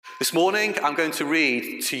This morning, I'm going to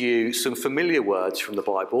read to you some familiar words from the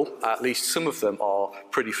Bible. At least some of them are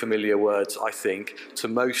pretty familiar words, I think, to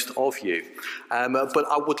most of you. But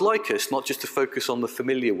I would like us not just to focus on the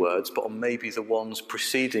familiar words, but on maybe the ones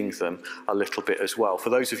preceding them a little bit as well.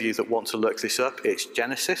 For those of you that want to look this up, it's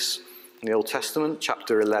Genesis in the Old Testament,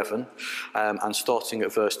 chapter 11, and starting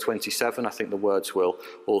at verse 27. I think the words will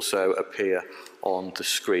also appear on the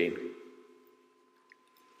screen.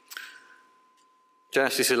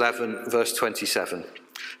 Genesis 11, verse 27.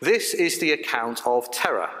 This is the account of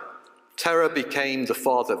Terah. Terah became the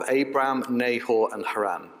father of Abram, Nahor, and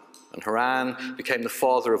Haran. And Haran became the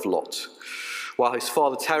father of Lot. While his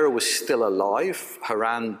father Terah was still alive,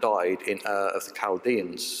 Haran died in Ur of the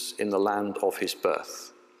Chaldeans, in the land of his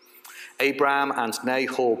birth. Abram and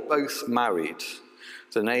Nahor both married.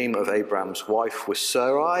 The name of Abram's wife was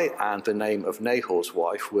Sarai, and the name of Nahor's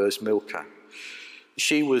wife was Milcah.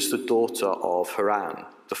 She was the daughter of Haran,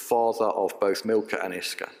 the father of both Milcah and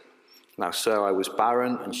Iscah. Now Sarai was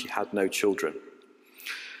barren, and she had no children.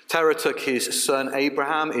 Terah took his son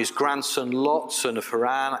Abraham, his grandson Lot, son of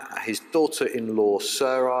Haran, his daughter-in-law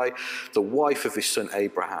Sarai, the wife of his son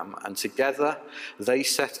Abraham, and together they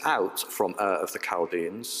set out from Ur of the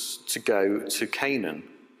Chaldeans to go to Canaan.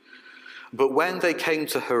 But when they came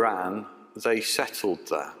to Haran, they settled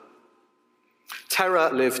there. Terah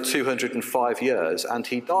lived 205 years, and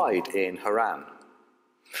he died in Haran.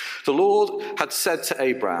 The Lord had said to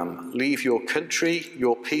Abram, "Leave your country,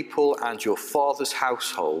 your people, and your father's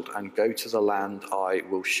household, and go to the land I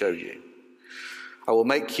will show you. I will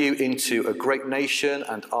make you into a great nation,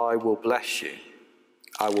 and I will bless you.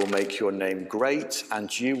 I will make your name great,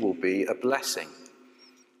 and you will be a blessing.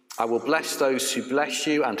 I will bless those who bless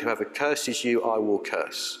you, and whoever curses you, I will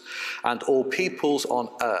curse. And all peoples on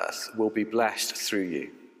earth will be blessed through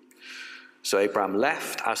you." So Abram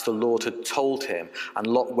left as the Lord had told him, and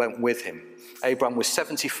Lot went with him. Abram was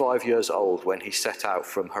 75 years old when he set out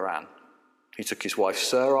from Haran. He took his wife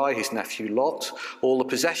Sarai, his nephew Lot, all the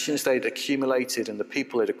possessions they'd accumulated and the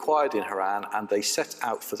people they'd acquired in Haran, and they set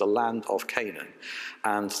out for the land of Canaan,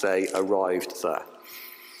 and they arrived there.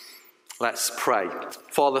 Let's pray.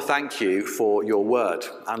 Father, thank you for your word.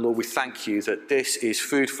 And Lord, we thank you that this is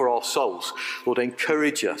food for our souls. Lord,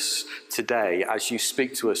 encourage us today as you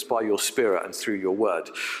speak to us by your Spirit and through your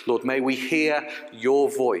word. Lord, may we hear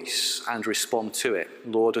your voice and respond to it.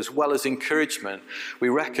 Lord, as well as encouragement, we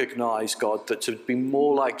recognize, God, that to be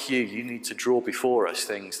more like you, you need to draw before us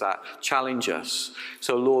things that challenge us.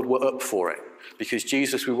 So Lord, we're up for it. Because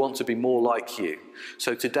Jesus, we want to be more like you.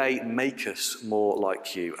 So today, make us more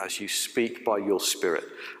like you as you speak by your Spirit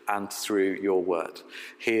and through your word.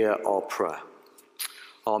 Hear our prayer.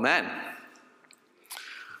 Amen.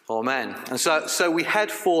 Amen. And so we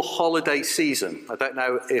head for holiday season. I don't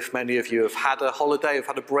know if many of you have had a holiday, have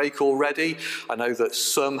had a break already. I know that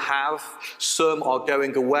some have. Some are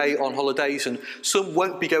going away on holidays, and some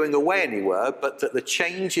won't be going away anywhere, but that the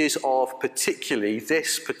changes of particularly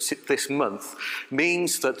this month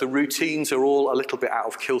means that the routines are all a little bit out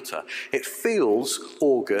of kilter. It feels,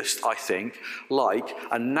 August, I think, like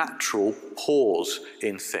a natural pause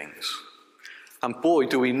in things. And boy,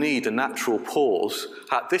 do we need a natural pause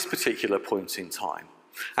at this particular point in time.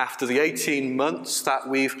 After the 18 months that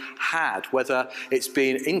we've had, whether it's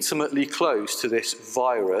been intimately close to this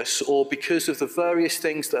virus or because of the various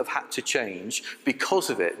things that have had to change because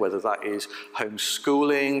of it, whether that is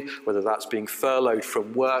homeschooling, whether that's being furloughed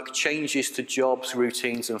from work, changes to jobs,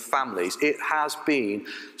 routines and families, it has been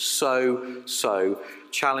so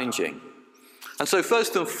challenging. And so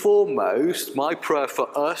first and foremost, my prayer for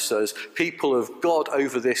us as people of God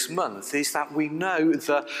over this month is that we know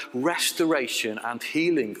the restoration and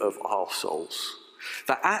healing of our souls.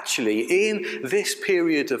 That actually in this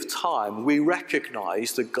period of time, we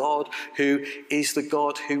recognize the God who is the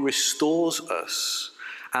God who restores us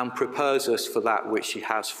and prepares us for that which he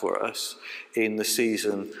has for us in the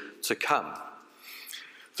season to come.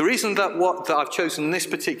 The reason that I've chosen this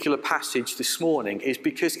particular passage this morning is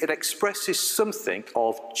because it expresses something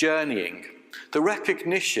of journeying. The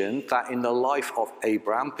recognition that in the life of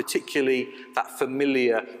Abram, particularly that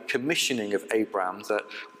familiar commissioning of Abram that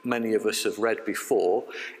many of us have read before,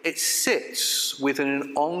 it sits within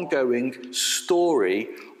an ongoing story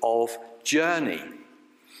of journey.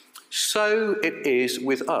 So it is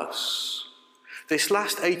with us. This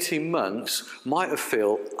last 18 months might have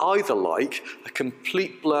felt either like a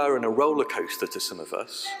complete blur and a roller coaster to some of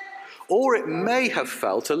us, or it may have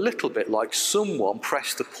felt a little bit like someone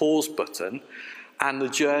pressed the pause button and the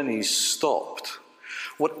journey's stopped.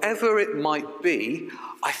 Whatever it might be,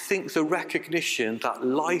 I think the recognition that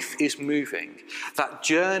life is moving, that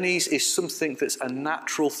journeys is something that's a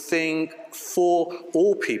natural thing for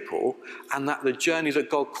all people, and that the journey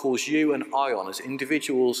that God calls you and I on as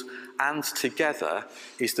individuals and together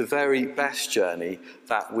is the very best journey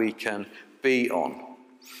that we can be on.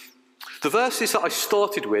 The verses that I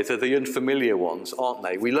started with are the unfamiliar ones, aren't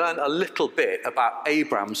they? We learn a little bit about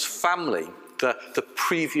Abraham's family, the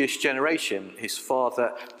previous generation, his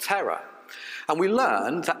father Terah. And we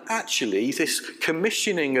learn that actually this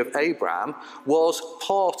commissioning of Abraham was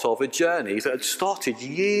part of a journey that had started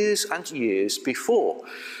years and years before.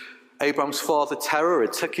 Abraham's father Terah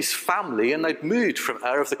had took his family and they'd moved from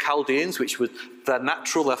Ur of the Chaldeans, which was their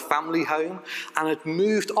family home, and had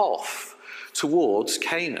moved off towards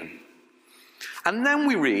Canaan. And then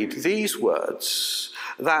we read these words,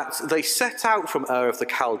 that they set out from Ur of the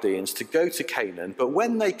Chaldeans to go to Canaan, but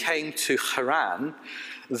when they came to Haran,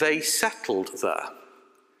 they settled there.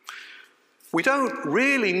 We don't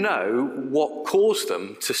really know what caused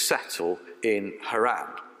them to settle in Haran.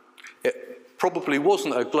 It probably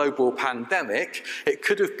wasn't a global pandemic. It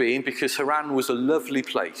could have been because Haran was a lovely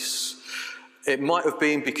place. It might have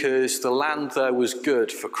been because the land there was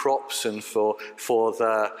good for crops and for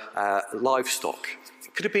the livestock.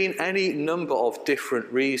 It could have been any number of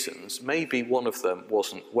different reasons. Maybe one of them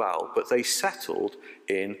wasn't well, but they settled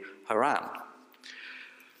in Haran.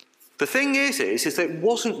 The thing is that it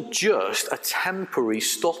wasn't just a temporary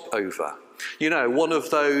stopover. You know, one of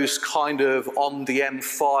those kind of on the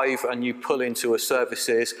M5 and you pull into a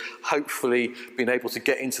services, hopefully being able to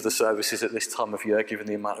get into the services at this time of year, given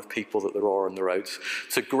the amount of people that there are on the roads,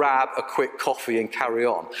 to grab a quick coffee and carry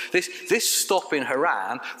on. This stop in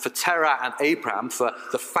Haran for Terah and Abraham, for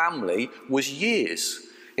the family, was years.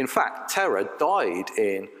 In fact, Terah died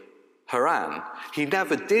in Haran. He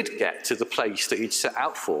never did get to the place that he'd set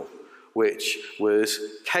out for, which was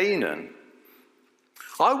Canaan.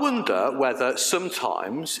 I wonder whether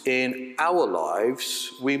sometimes in our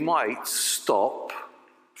lives we might stop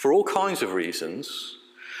for all kinds of reasons,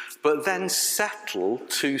 but then settle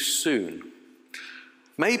too soon.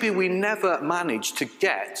 Maybe we never managed to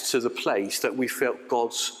get to the place that we felt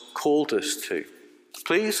God's called us to.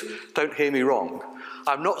 Please don't hear me wrong.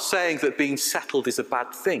 I'm not saying that being settled is a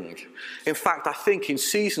bad thing. In fact, I think in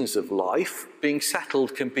seasons of life, being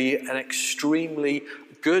settled can be an extremely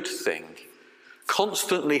good thing.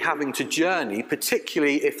 Constantly having to journey,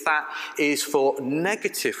 particularly if that is for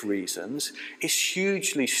negative reasons, is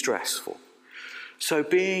hugely stressful. So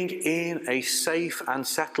being in a safe and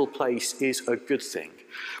settled place is a good thing.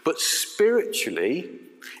 But spiritually,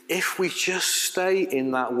 if we just stay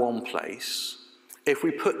in that one place, if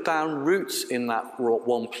we put down roots in that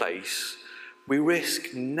one place, we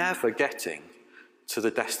risk never getting to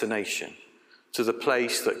the destination, to the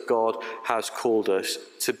place that God has called us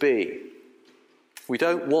to be. We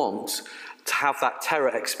don't want to have that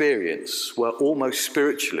Terah experience where almost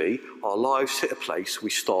spiritually our lives hit a place,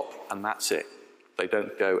 we stop, and that's it. They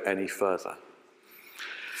don't go any further.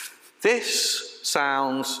 This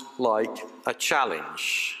sounds like a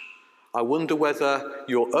challenge. I wonder whether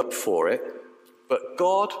you're up for it, but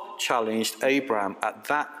God challenged Abraham at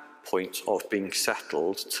that point of being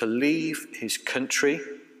settled to leave his country,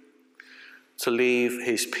 to leave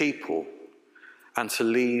his people, and to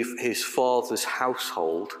leave his father's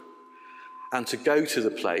household, and to go to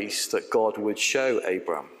the place that God would show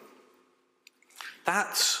Abraham.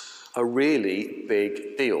 That's a really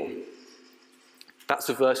big deal. That's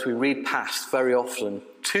a verse we read past very often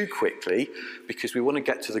too quickly because we want to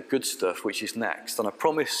get to the good stuff, which is next. And I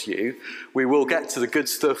promise you, we will get to the good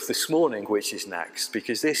stuff this morning, which is next,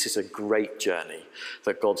 because this is a great journey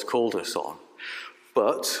that God's called us on.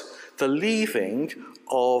 But the leaving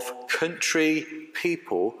of country,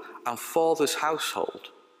 people, and father's household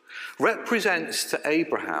represents to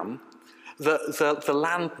Abraham the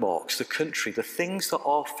landmarks, the country, the things that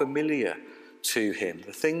are familiar to him,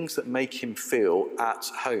 the things that make him feel at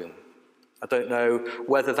home. I don't know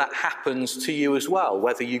whether that happens to you as well,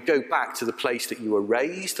 whether you go back to the place that you were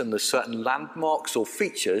raised and there's certain landmarks or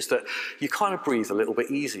features that you kind of breathe a little bit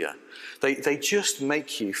easier. They just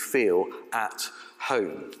make you feel at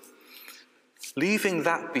home. Leaving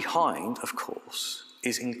that behind, of course,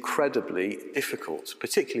 is incredibly difficult,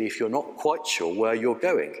 particularly if you're not quite sure where you're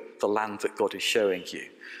going, the land that God is showing you.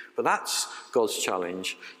 But that's God's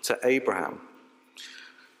challenge to Abraham.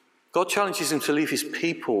 God challenges him to leave his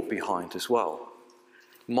people behind as well.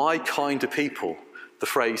 My kind of people, the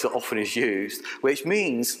phrase that often is used, which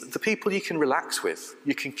means the people you can relax with,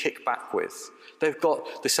 you can kick back with. They've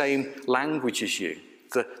got the same language as you.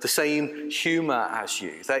 the same humour as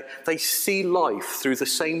you. They see life through the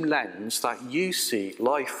same lens that you see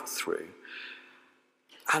life through.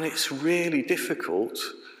 And it's really difficult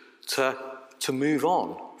to move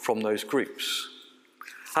on from those groups.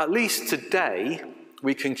 At least today,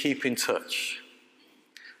 we can keep in touch.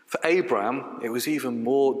 For Abraham, it was even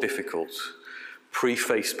more difficult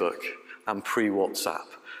pre-Facebook and pre-WhatsApp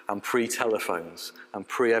and pre-telephones and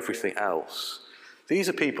pre-everything else. These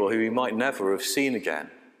are people who he might never have seen again.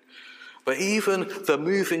 But even the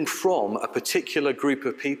moving from a particular group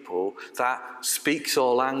of people that speaks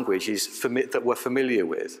our language that we're familiar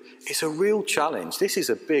with is a real challenge. This is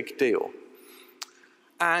a big deal.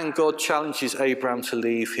 And God challenges Abraham to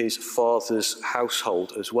leave his father's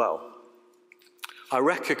household as well. I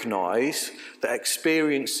recognise that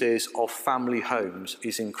experiences of family homes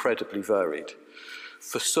is incredibly varied.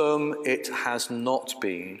 For some, it has not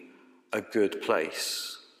been a good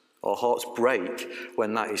place. Our hearts break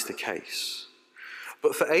when that is the case.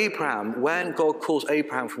 But for Abraham, when God calls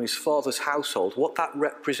Abraham from his father's household, what that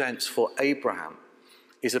represents for Abraham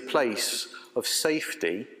is a place of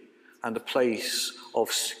safety and a place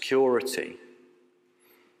of security.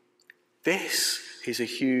 This is a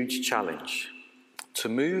huge challenge. To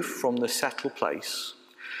move from the settled place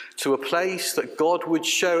to a place that God would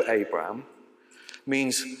show Abraham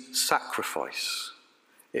means sacrifice.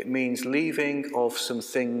 It means leaving of some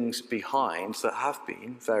things behind that have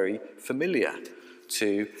been very familiar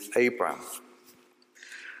to Abraham.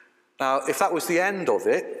 Now, if that was the end of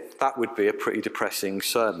it, that would be a pretty depressing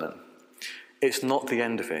sermon. It's not the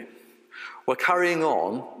end of it. We're carrying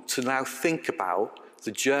on to now think about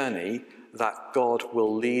the journey that God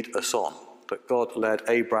will lead us on, that God led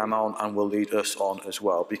Abraham on and will lead us on as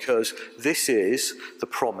well, because this is the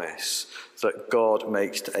promise that God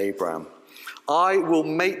makes to Abraham. I will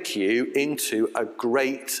make you into a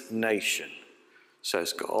great nation,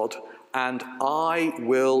 says God, and I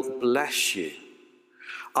will bless you.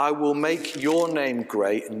 I will make your name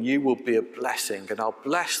great, and you will be a blessing, and I'll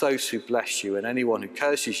bless those who bless you, and anyone who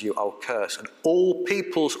curses you, I'll curse, and all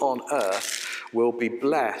peoples on earth will be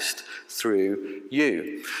blessed through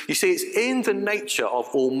you. You see, it's in the nature of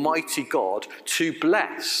Almighty God to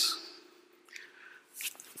bless.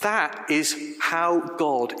 That is how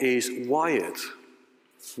God is wired.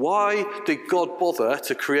 Why did God bother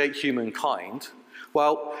to create humankind?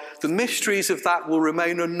 Well, the mysteries of that will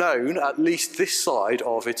remain unknown, at least this side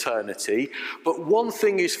of eternity. But one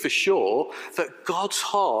thing is for sure, that God's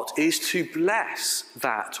heart is to bless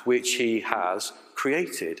that which he has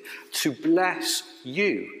created. To bless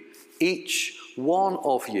you, each one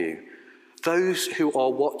of you, those who are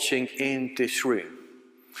watching in this room.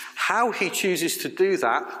 How he chooses to do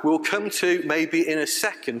that we'll come to maybe in a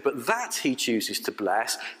second, but that he chooses to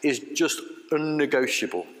bless is just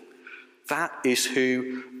unnegotiable. That is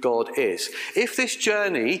who God is. If this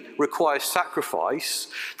journey requires sacrifice,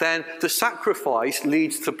 then the sacrifice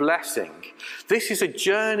leads to blessing. This is a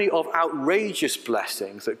journey of outrageous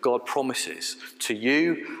blessing that God promises to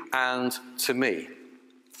you and to me.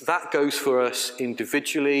 That goes for us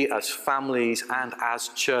individually, as families, and as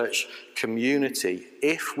church community,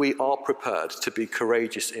 if we are prepared to be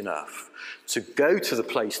courageous enough to go to the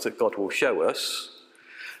place that God will show us.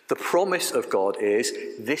 The promise of God is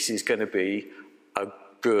this is going to be a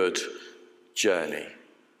good journey,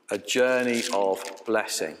 a journey of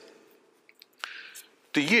blessing.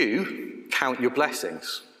 Do you count your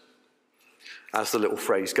blessings? As the little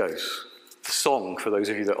phrase goes. The song, for those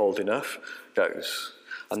of you that are old enough, goes.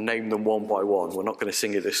 And name them one by one. We're not going to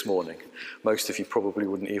sing it this morning. Most of you probably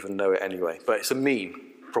wouldn't even know it anyway. But it's a meme,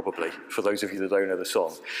 probably, for those of you that don't know the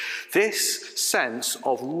song. This sense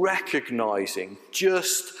of recognising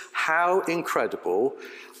just how incredible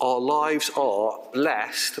our lives are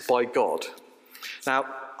blessed by God. Now,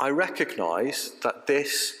 I recognise that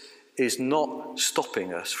this is not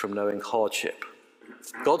stopping us from knowing hardship.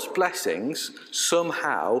 God's blessings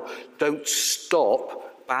somehow don't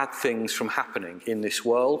stop bad things from happening in this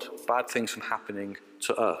world, bad things from happening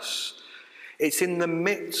to us. It's in the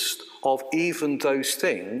midst of even those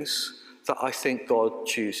things that I think God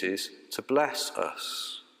chooses to bless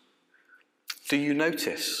us. Do you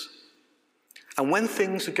notice? And when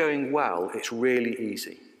things are going well, it's really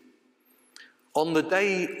easy. On the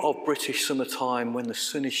day of British summertime, when the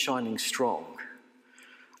sun is shining strong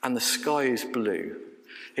and the sky is blue,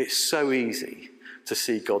 it's so easy to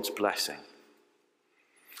see God's blessing.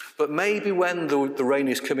 But maybe when the rain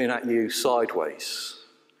is coming at you sideways,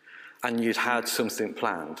 and you'd had something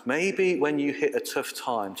planned. Maybe when you hit a tough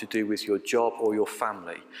time to do with your job or your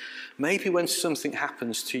family. Maybe when something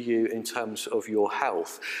happens to you in terms of your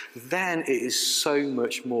health. Then it is so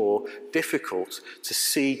much more difficult to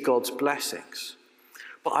see God's blessings.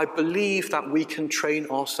 But I believe that we can train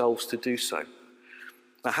ourselves to do so.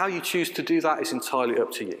 Now, how you choose to do that is entirely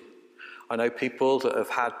up to you. I know people that have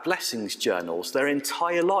had blessings journals their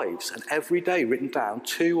entire lives and every day written down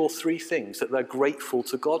 2 or 3 things that they're grateful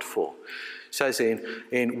to God for. It says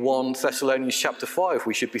in 1 Thessalonians chapter 5,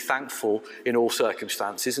 we should be thankful in all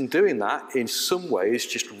circumstances, and doing that in some ways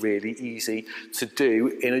is just really easy to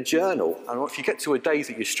do in a journal. And if you get to a day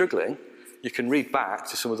that you're struggling, you can read back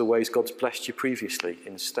to some of the ways God's blessed you previously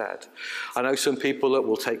instead. I know some people that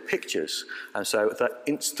will take pictures, and so that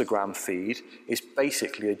Instagram feed is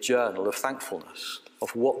basically a journal of thankfulness,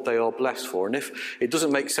 of what they are blessed for. And if it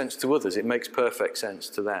doesn't make sense to others, it makes perfect sense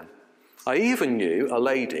to them. I even knew a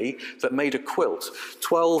lady that made a quilt,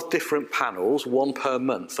 12 different panels, 1 per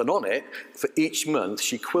month, and on it, for each month,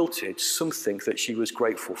 she quilted something that she was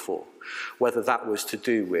grateful for, whether that was to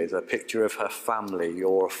do with a picture of her family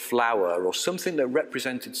or a flower or something that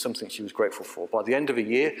represented something she was grateful for. By the end of a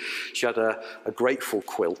year, she had a grateful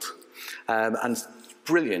quilt, and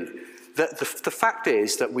brilliant. The fact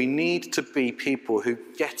is that we need to be people who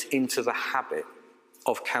get into the habit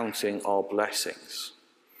of counting our blessings.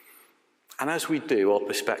 And as we do, our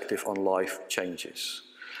perspective on life changes.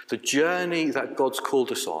 The journey that God's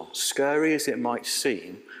called us on, scary as it might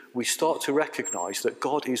seem, we start to recognise that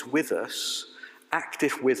God is with us,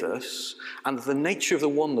 active with us, and the nature of the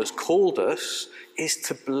one that's called us is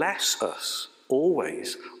to bless us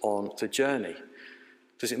always on the journey.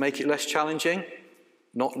 Does it make it less challenging?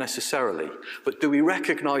 Not necessarily. But do we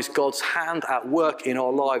recognise God's hand at work in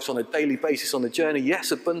our lives on a daily basis on the journey?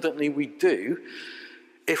 Yes, abundantly we do.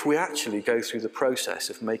 If we actually go through the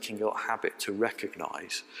process of making it a habit to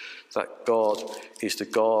recognise that God is the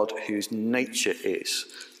God whose nature is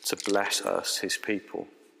to bless us, his people.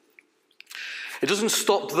 It doesn't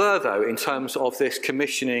stop there, though, in terms of this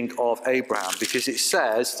commissioning of Abraham, because it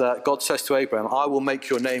says that God says to Abraham, I will make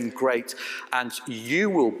your name great and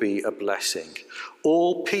you will be a blessing.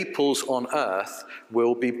 All peoples on earth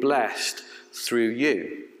will be blessed through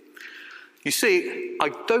you. You see, I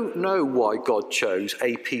don't know why God chose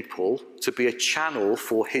a people to be a channel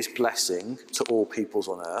for his blessing to all peoples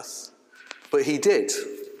on earth, but he did.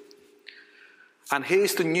 And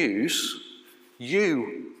here's the news,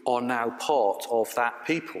 you are now part of that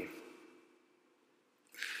people.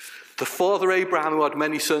 The father Abraham, who had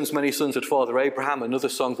many sons had father Abraham, another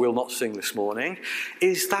song we'll not sing this morning,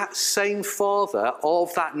 is that same father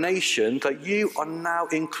of that nation that you are now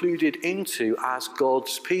included into as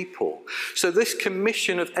God's people. So this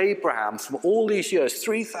commission of Abraham from all these years,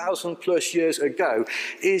 3,000 plus years ago,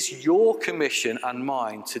 is your commission and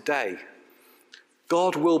mine today.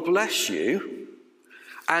 God will bless you,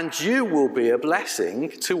 and you will be a blessing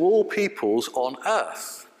to all peoples on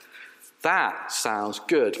earth. That sounds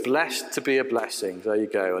good. Blessed to be a blessing. There you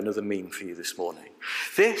go, another meme for you this morning.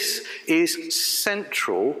 This is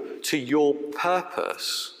central to your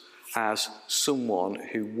purpose as someone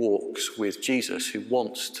who walks with Jesus, who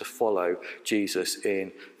wants to follow Jesus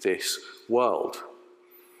in this world.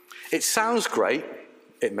 It sounds great.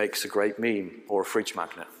 It makes a great meme or a fridge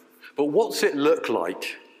magnet. But what's it look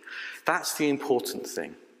like? That's the important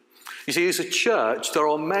thing. You see, as a church, there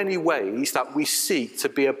are many ways that we seek to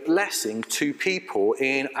be a blessing to people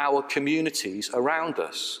in our communities around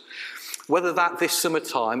us. Whether that this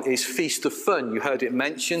summertime is Feast of Fun, you heard it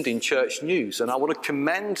mentioned in church news, and I want to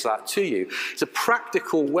commend that to you. It's a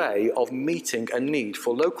practical way of meeting a need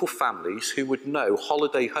for local families who would know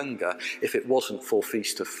holiday hunger if it wasn't for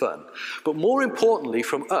Feast of Fun. But more importantly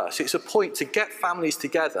from us, it's a point to get families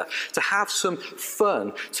together, to have some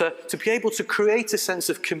fun, to be able to create a sense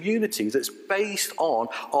of community that's based on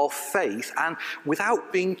our faith and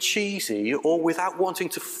without being cheesy or without wanting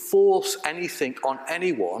to force anything on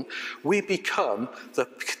anyone. We become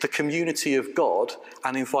the community of God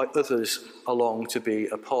and invite others along to be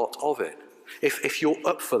a part of it. If you're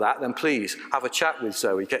up for that, then please have a chat with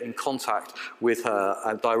Zoe, get in contact with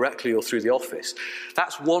her directly or through the office.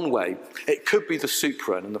 That's one way. It could be the soup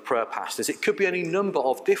run and the prayer pastors. It could be any number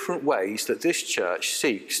of different ways that this church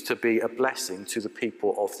seeks to be a blessing to the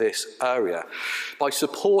people of this area. By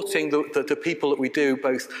supporting the people that we do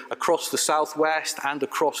both across the southwest and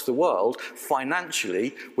across the world,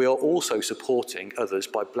 financially, we are also supporting others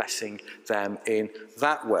by blessing them in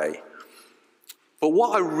that way. But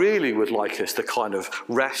what I really would like us to kind of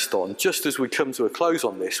rest on, just as we come to a close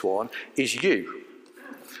on this one, is you.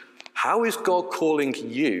 How is God calling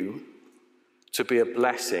you to be a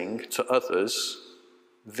blessing to others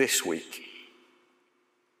this week?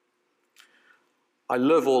 I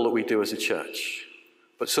love all that we do as a church,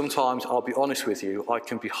 but sometimes, I'll be honest with you, I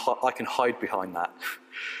can hide behind that.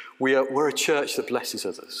 We're a church that blesses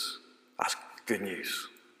others. That's good news.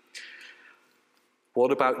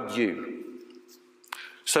 What about you?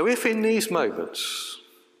 So if in these moments,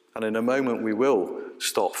 and in a moment we will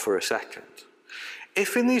stop for a second,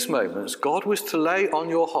 if in these moments God was to lay on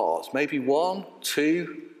your heart maybe 1,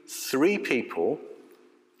 2, 3 people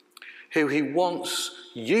who he wants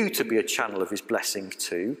you to be a channel of his blessing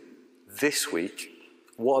to this week,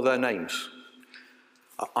 what are their names?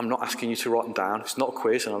 I'm not asking you to write them down. It's not a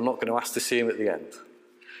quiz, and I'm not going to ask to see them at the end.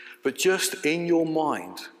 But just in your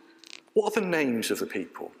mind, what are the names of the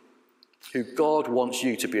people who God wants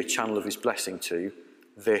you to be a channel of his blessing to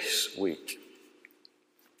this week?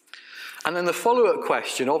 And then the follow-up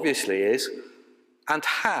question, obviously, is, and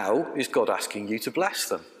how is God asking you to bless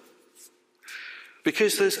them?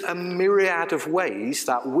 Because there's a myriad of ways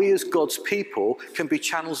that we as God's people can be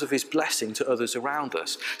channels of his blessing to others around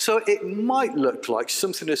us. So it might look like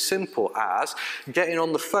something as simple as getting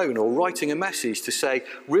on the phone or writing a message to say,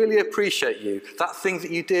 really appreciate you. That thing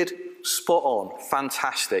that you did, spot on,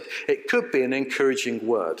 fantastic. It could be an encouraging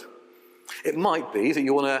word. It might be that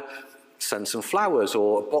you want to send some flowers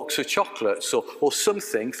or a box of chocolates or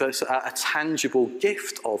something that's a tangible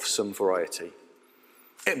gift of some variety.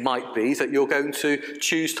 It might be that you're going to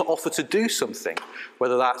choose to offer to do something,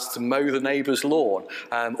 whether that's to mow the neighbour's lawn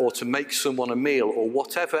or to make someone a meal or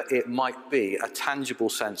whatever it might be, a tangible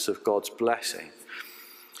sense of God's blessing.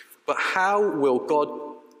 But how will God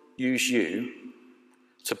use you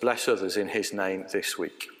to bless others in his name this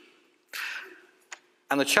week?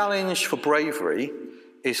 And the challenge for bravery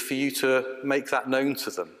is for you to make that known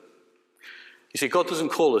to them. You see, God doesn't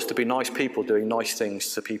call us to be nice people doing nice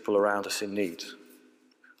things to people around us in need.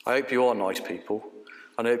 I hope you are nice people,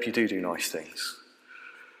 and I hope you do nice things.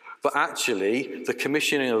 But actually, the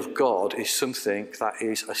commissioning of God is something that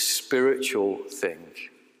is a spiritual thing.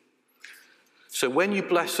 So when you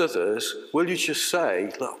bless others, will you just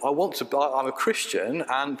say, look, I'm a Christian,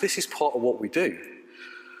 and this is part of what we do.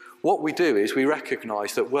 What we do is we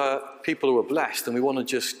recognise that we're people who are blessed, and we want to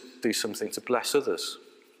just do something to bless others.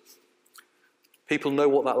 People know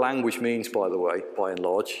what that language means, by the way, by and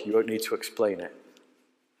large. You won't need to explain it.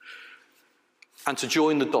 And to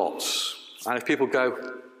join the dots. And if people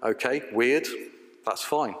go, okay, weird, that's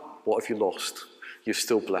fine. What have you lost? You've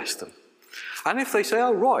still blessed them. And if they say,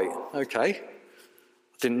 oh, right, okay, I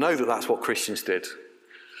didn't know that that's what Christians did,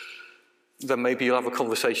 then maybe you'll have a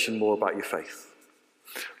conversation more about your faith.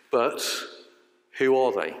 But who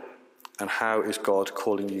are they? And how is God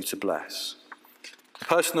calling you to bless? The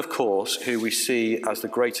person, of course, who we see as the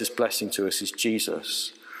greatest blessing to us is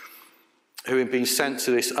Jesus, who in being sent to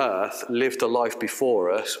this earth lived a life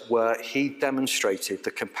before us where he demonstrated the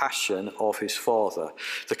compassion of his Father.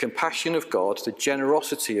 The compassion of God, the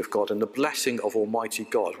generosity of God, and the blessing of Almighty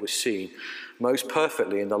God was seen most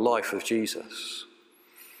perfectly in the life of Jesus.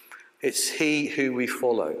 It's he who we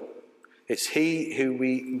follow. It's he who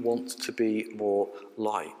we want to be more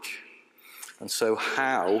like. And so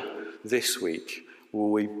how, this week, will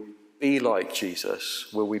we be like Jesus?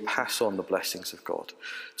 Will we pass on the blessings of God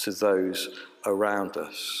to those around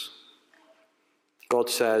us? God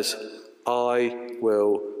says, I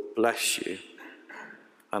will bless you,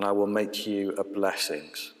 and I will make you a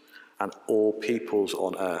blessing, and all peoples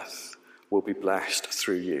on earth will be blessed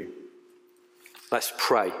through you. Let's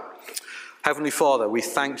pray. Heavenly Father, we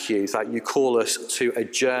thank you that you call us to a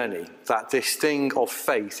journey, that this thing of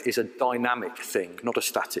faith is a dynamic thing, not a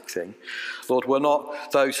static thing. Lord, we're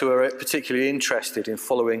not those who are particularly interested in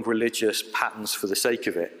following religious patterns for the sake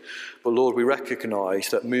of it. But Lord, we recognise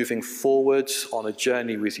that moving forwards on a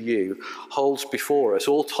journey with you holds before us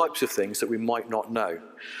all types of things that we might not know.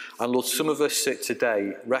 And Lord, some of us sit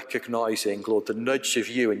today recognising, Lord, the nudge of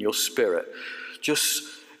you and your Spirit, just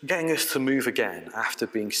getting us to move again after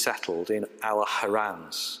being settled in our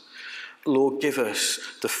Harans. Lord, give us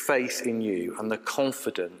the faith in you and the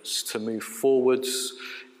confidence to move forwards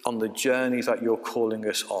on the journey that you're calling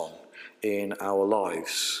us on in our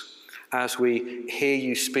lives. As we hear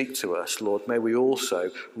you speak to us, Lord, may we also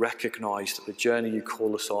recognise that the journey you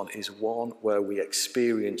call us on is one where we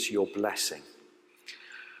experience your blessing.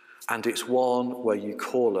 And it's one where you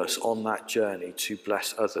call us on that journey to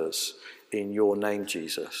bless others in your name,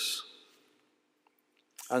 Jesus.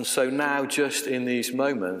 And so now, just in these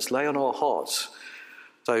moments, lay on our hearts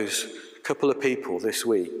those couple of people this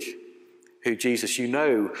week who, Jesus, you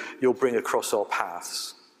know you'll bring across our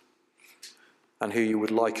paths and who you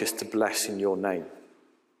would like us to bless in your name.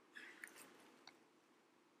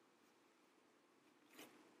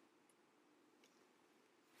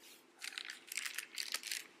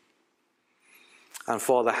 And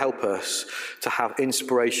Father, help us to have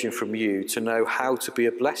inspiration from you to know how to be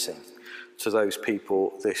a blessing to those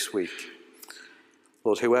people this week.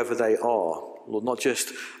 Lord, whoever they are, Lord, not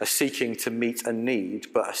just are seeking to meet a need,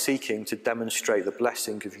 but are seeking to demonstrate the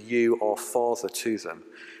blessing of you, our Father, to them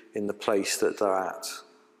in the place that they're at.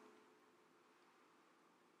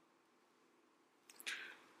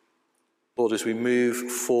 Lord, as we move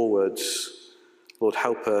forwards, Lord,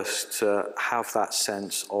 help us to have that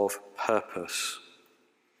sense of purpose.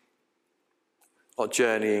 Not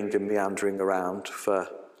journeying and meandering around for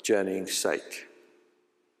journeying's sake,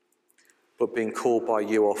 but being called by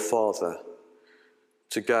you, our Father,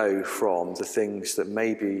 to go from the things that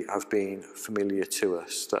maybe have been familiar to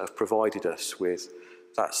us, that have provided us with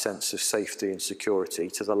that sense of safety and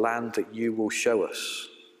security, to the land that you will show us.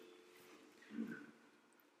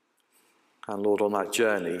 And Lord, on that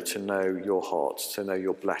journey, to know your heart, to know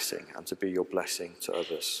your blessing, and to be your blessing to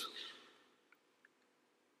others.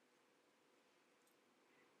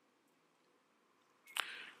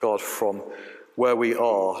 God, from where we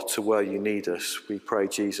are to where you need us, we pray,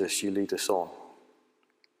 Jesus, you lead us on.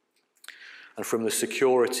 And from the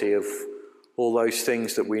security of all those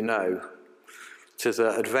things that we know to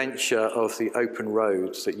the adventure of the open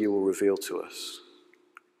roads that you will reveal to us,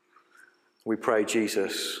 we pray,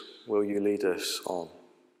 Jesus, will you lead us on?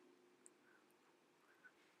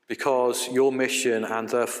 Because your mission, and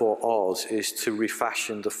therefore ours, is to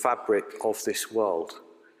refashion the fabric of this world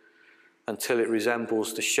until it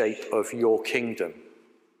resembles the shape of your kingdom.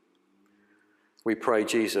 We pray,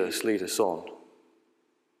 Jesus, lead us on.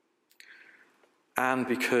 And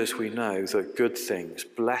because we know that good things,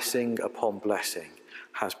 blessing upon blessing,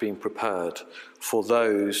 has been prepared for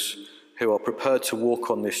those who are prepared to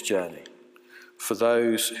walk on this journey, for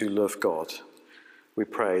those who love God, we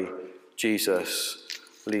pray, Jesus,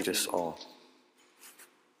 lead us on.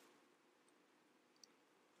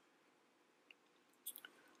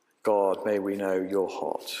 God, may we know your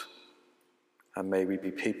heart, and may we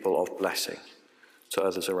be people of blessing to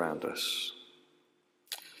others around us.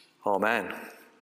 Amen.